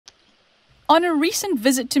On a recent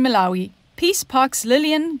visit to Malawi, Peace Parks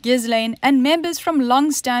Lilian, Ghislain and members from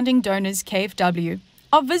long-standing donors KfW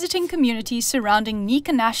are visiting communities surrounding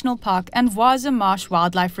Nyika National Park and Vwaza Marsh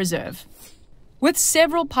Wildlife Reserve. With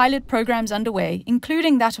several pilot programs underway,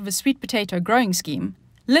 including that of a sweet potato growing scheme,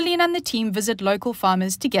 Lilian and the team visit local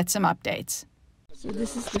farmers to get some updates. So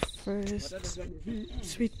this is the first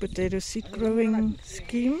sweet potato seed growing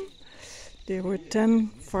scheme. There were 10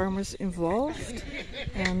 farmers involved,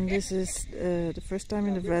 and this is the first time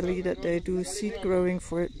in the valley that they do seed growing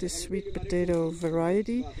for this sweet potato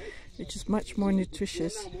variety, which is much more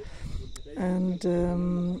nutritious. And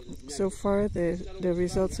so far the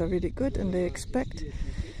results are really good, and they expect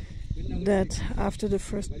that after the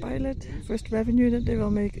first revenue that they will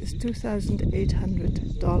make is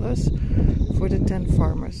 $2,800 for the 10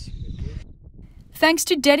 farmers. Thanks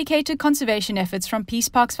to dedicated conservation efforts from Peace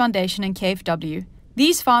Parks Foundation and KfW,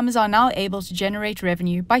 these farmers are now able to generate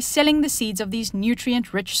revenue by selling the seeds of these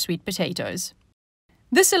nutrient-rich sweet potatoes.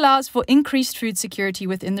 This allows for increased food security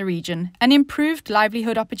within the region and improved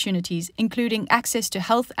livelihood opportunities, including access to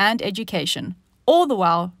health and education, all the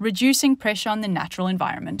while reducing pressure on the natural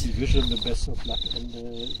environment. We wish them the best of luck, and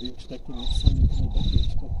we expect the next time we come back,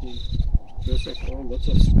 we expect first of all, lots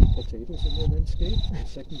of sweet potatoes in the landscape, and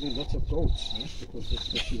secondly, lots of goats, because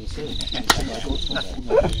that's what you were saying. Goats from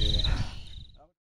that.